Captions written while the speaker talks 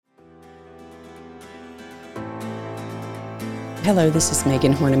Hello, this is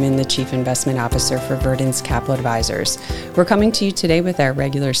Megan Horniman, the Chief Investment Officer for Verdence Capital Advisors. We're coming to you today with our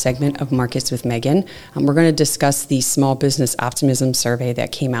regular segment of Markets with Megan. We're going to discuss the Small Business Optimism survey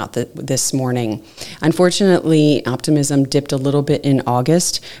that came out this morning. Unfortunately, optimism dipped a little bit in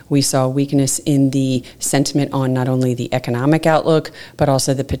August. We saw weakness in the sentiment on not only the economic outlook, but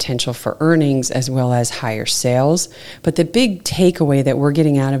also the potential for earnings as well as higher sales. But the big takeaway that we're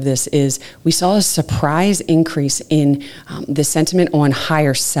getting out of this is we saw a surprise increase in the sentiment on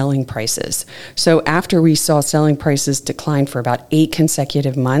higher selling prices. So after we saw selling prices decline for about 8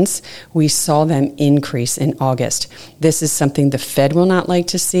 consecutive months, we saw them increase in August. This is something the Fed will not like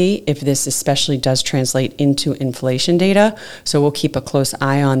to see if this especially does translate into inflation data. So we'll keep a close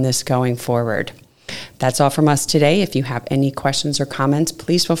eye on this going forward. That's all from us today. If you have any questions or comments,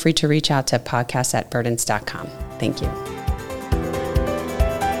 please feel free to reach out to podcast@verdence.com. Thank you.